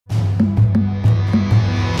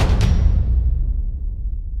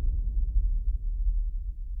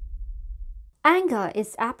Anger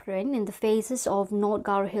is apparent in the faces of North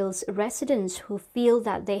Garo Hills residents who feel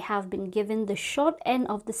that they have been given the short end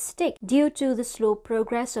of the stick due to the slow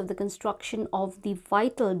progress of the construction of the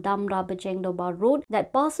vital Damra-Bajengdoba road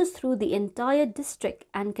that passes through the entire district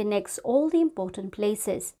and connects all the important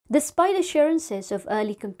places. Despite assurances of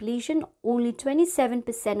early completion, only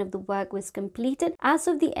 27% of the work was completed as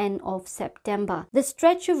of the end of September. The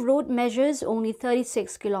stretch of road measures only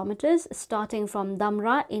 36 kilometers starting from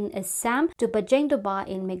Damra in Assam to Bajengdoba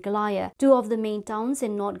in Meghalaya. Two of the main towns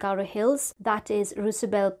in North Garo Hills, that is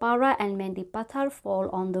Rusubelpara and Mendipathar, fall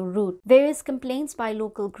on the route. Various complaints by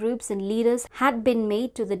local groups and leaders had been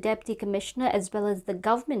made to the Deputy Commissioner as well as the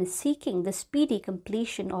government seeking the speedy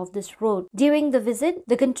completion of this road. During the visit,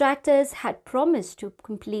 the contractors had promised to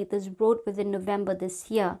complete this road within November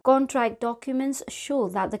this year. Contract documents show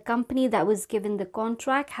that the company that was given the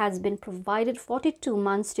contract has been provided 42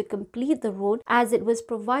 months to complete the road as it was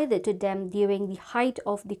provided to them during the height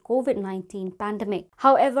of the COVID-19 pandemic.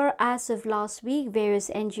 However, as of last week, various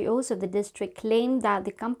NGOs of the district claimed that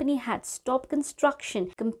the company had stopped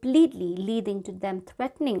construction completely, leading to them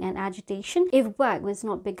threatening an agitation if work was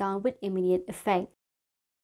not begun with immediate effect.